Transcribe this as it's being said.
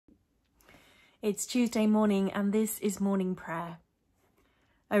It's Tuesday morning and this is morning prayer.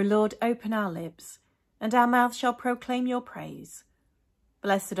 O Lord, open our lips, and our mouth shall proclaim your praise.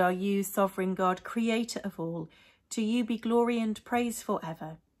 Blessed are you, sovereign God, creator of all. To you be glory and praise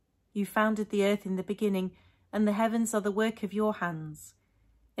forever. You founded the earth in the beginning, and the heavens are the work of your hands.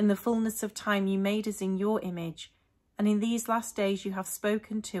 In the fullness of time you made us in your image, and in these last days you have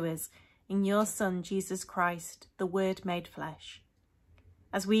spoken to us in your Son, Jesus Christ, the Word made flesh.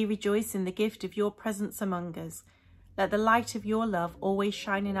 As we rejoice in the gift of your presence among us, let the light of your love always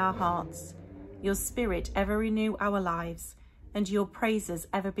shine in our hearts, your Spirit ever renew our lives, and your praises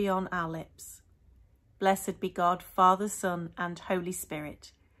ever be on our lips. Blessed be God, Father, Son, and Holy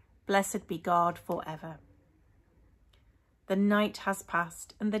Spirit. Blessed be God forever. The night has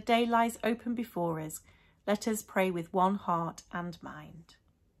passed, and the day lies open before us. Let us pray with one heart and mind.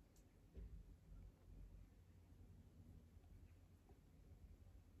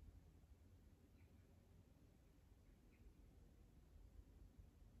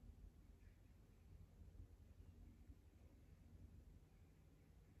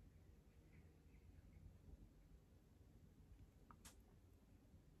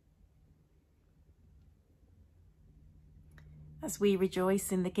 As we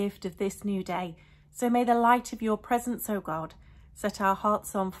rejoice in the gift of this new day, so may the light of your presence, O God, set our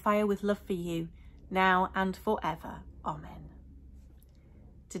hearts on fire with love for you, now and forever. Amen.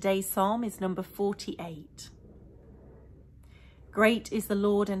 Today's psalm is number 48. Great is the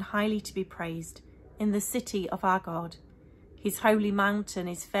Lord and highly to be praised in the city of our God. His holy mountain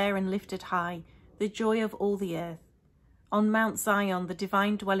is fair and lifted high, the joy of all the earth. On Mount Zion, the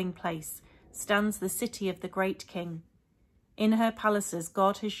divine dwelling place, stands the city of the great King. In her palaces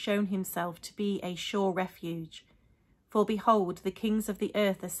God has shown himself to be a sure refuge. For behold, the kings of the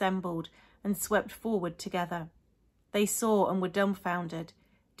earth assembled and swept forward together. They saw and were dumbfounded.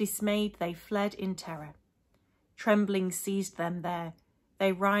 Dismayed, they fled in terror. Trembling seized them there.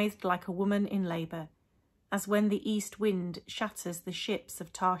 They writhed like a woman in labour, as when the east wind shatters the ships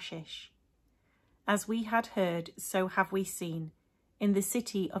of Tarshish. As we had heard, so have we seen, in the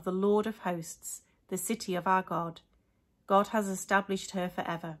city of the Lord of hosts, the city of our God. God has established her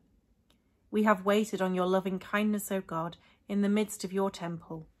forever. We have waited on your loving kindness, O God, in the midst of your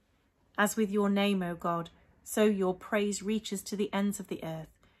temple. As with your name, O God, so your praise reaches to the ends of the earth.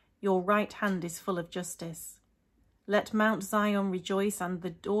 Your right hand is full of justice. Let Mount Zion rejoice and the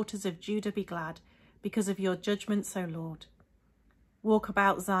daughters of Judah be glad, because of your judgments, O Lord. Walk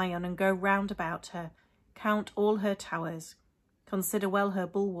about Zion and go round about her. Count all her towers. Consider well her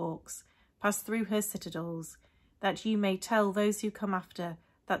bulwarks. Pass through her citadels, that you may tell those who come after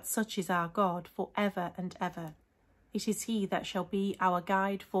that such is our God for ever and ever. It is he that shall be our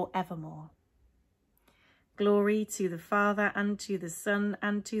guide for evermore. Glory to the Father, and to the Son,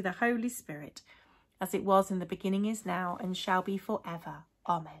 and to the Holy Spirit, as it was in the beginning, is now, and shall be for ever.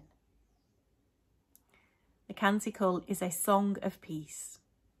 Amen. The canticle is a song of peace.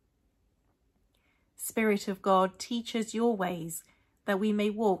 Spirit of God, teach us your ways, that we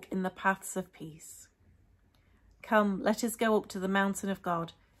may walk in the paths of peace. Come, let us go up to the mountain of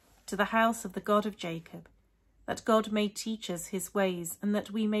God, to the house of the God of Jacob, that God may teach us his ways, and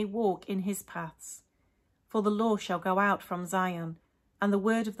that we may walk in his paths. For the law shall go out from Zion, and the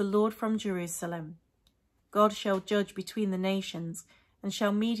word of the Lord from Jerusalem. God shall judge between the nations, and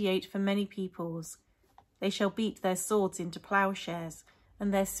shall mediate for many peoples. They shall beat their swords into plowshares,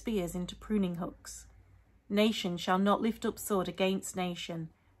 and their spears into pruning hooks. Nation shall not lift up sword against nation,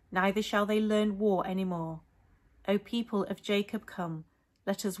 neither shall they learn war any more. O people of Jacob, come,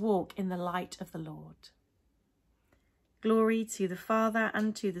 let us walk in the light of the Lord. Glory to the Father,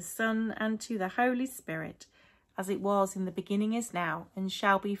 and to the Son, and to the Holy Spirit, as it was in the beginning, is now, and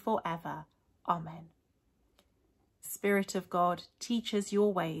shall be for ever. Amen. Spirit of God, teach us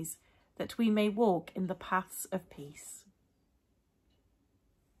your ways, that we may walk in the paths of peace.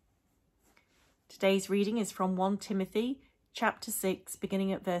 Today's reading is from 1 Timothy chapter 6,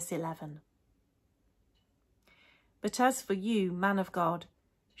 beginning at verse 11. But as for you, man of God,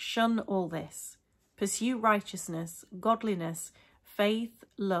 shun all this. Pursue righteousness, godliness, faith,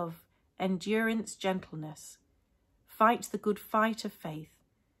 love, endurance, gentleness. Fight the good fight of faith.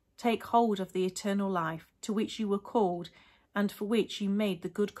 Take hold of the eternal life, to which you were called, and for which you made the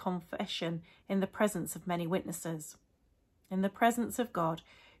good confession in the presence of many witnesses. In the presence of God,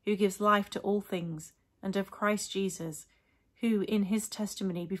 who gives life to all things, and of Christ Jesus, who in his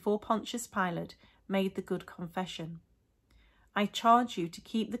testimony before Pontius Pilate made the good confession. I charge you to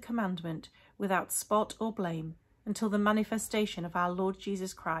keep the commandment without spot or blame until the manifestation of our Lord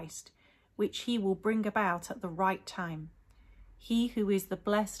Jesus Christ, which he will bring about at the right time. he who is the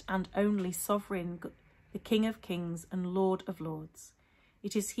blessed and only sovereign, the King of kings and Lord of lords.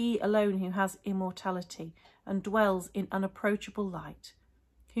 It is he alone who has immortality and dwells in unapproachable light,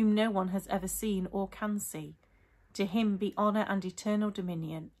 whom no one has ever seen or can see. To him be honour and eternal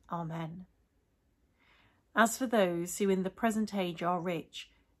dominion. Amen. As for those who in the present age are rich,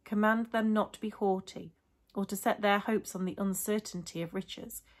 command them not to be haughty, or to set their hopes on the uncertainty of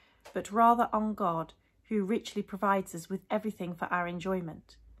riches, but rather on God, who richly provides us with everything for our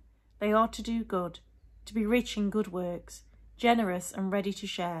enjoyment. They are to do good, to be rich in good works, generous and ready to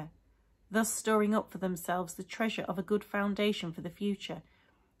share, thus storing up for themselves the treasure of a good foundation for the future,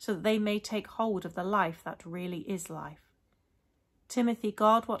 so that they may take hold of the life that really is life. Timothy,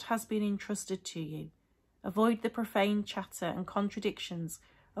 guard what has been entrusted to you. Avoid the profane chatter and contradictions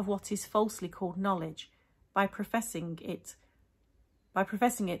of what is falsely called knowledge. By professing it,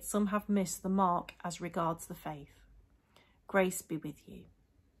 some have missed the mark as regards the faith. Grace be with you.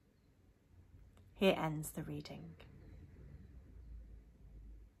 Here ends the reading.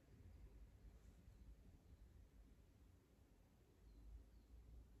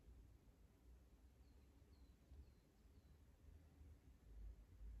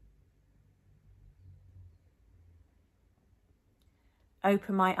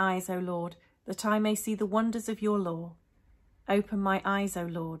 Open my eyes, O Lord, that I may see the wonders of your law. Open my eyes, O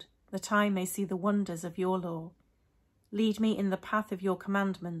Lord, that I may see the wonders of your law. Lead me in the path of your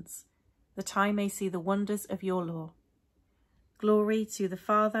commandments, that I may see the wonders of your law. Glory to the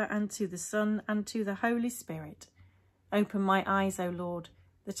Father, and to the Son, and to the Holy Spirit. Open my eyes, O Lord,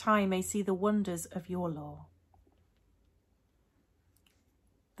 that I may see the wonders of your law.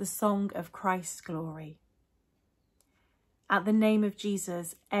 The Song of Christ's Glory. At the name of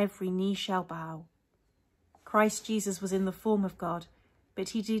Jesus, every knee shall bow. Christ Jesus was in the form of God, but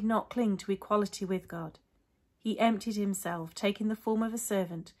he did not cling to equality with God. He emptied himself, taking the form of a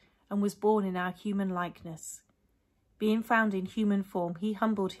servant, and was born in our human likeness. Being found in human form, he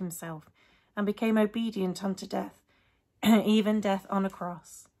humbled himself and became obedient unto death, even death on a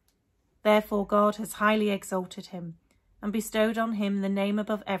cross. Therefore God has highly exalted him, and bestowed on him the name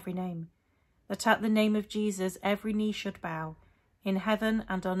above every name, that at the name of Jesus every knee should bow, in heaven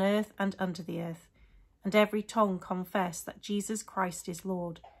and on earth and under the earth, and every tongue confess that Jesus Christ is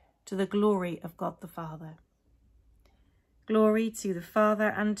Lord, to the glory of God the Father. Glory to the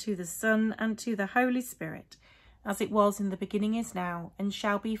Father, and to the Son, and to the Holy Spirit, as it was in the beginning, is now, and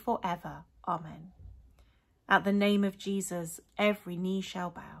shall be for ever. Amen. At the name of Jesus every knee shall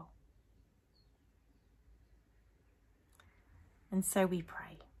bow. And so we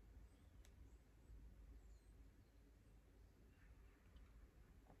pray.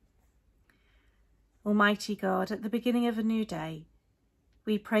 Almighty God, at the beginning of a new day,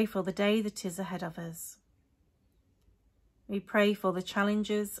 we pray for the day that is ahead of us. We pray for the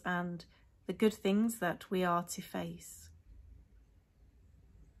challenges and the good things that we are to face.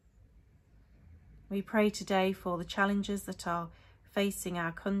 We pray today for the challenges that are facing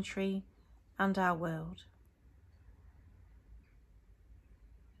our country and our world.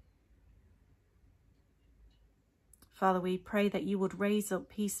 Father, we pray that you would raise up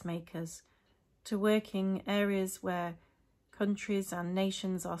peacemakers to work in areas where countries and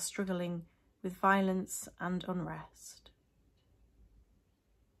nations are struggling with violence and unrest.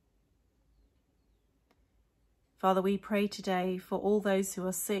 Father, we pray today for all those who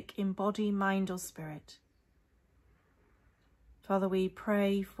are sick in body, mind or spirit. Father, we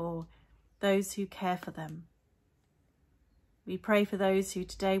pray for those who care for them. We pray for those who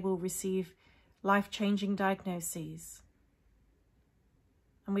today will receive life-changing diagnoses.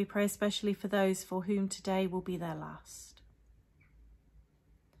 And we pray especially for those for whom today will be their last.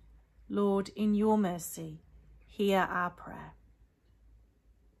 Lord, in your mercy, hear our prayer.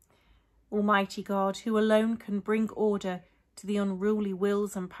 Almighty God, who alone can bring order to the unruly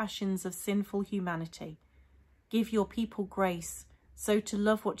wills and passions of sinful humanity, give your people grace so to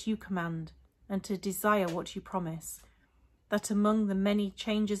love what you command and to desire what you promise, that among the many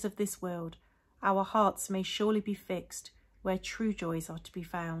changes of this world, our hearts may surely be fixed where true joys are to be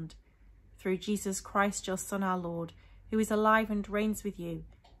found. Through Jesus Christ, your Son, our Lord, who is alive and reigns with you,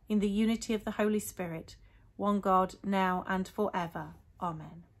 in the unity of the Holy Spirit, one God, now and forever.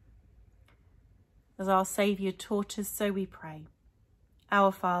 Amen. As our Saviour taught us, so we pray.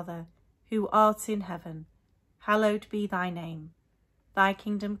 Our Father, who art in heaven, hallowed be thy name. Thy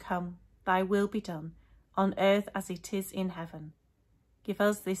kingdom come, thy will be done, on earth as it is in heaven. Give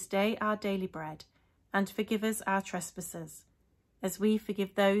us this day our daily bread, and forgive us our trespasses, as we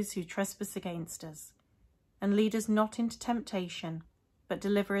forgive those who trespass against us. And lead us not into temptation, but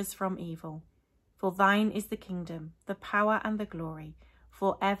deliver us from evil. For thine is the kingdom, the power and the glory,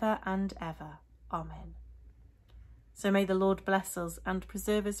 for ever and ever. Amen. So may the Lord bless us and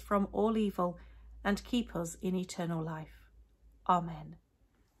preserve us from all evil and keep us in eternal life. Amen.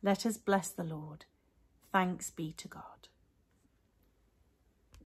 Let us bless the Lord. Thanks be to God.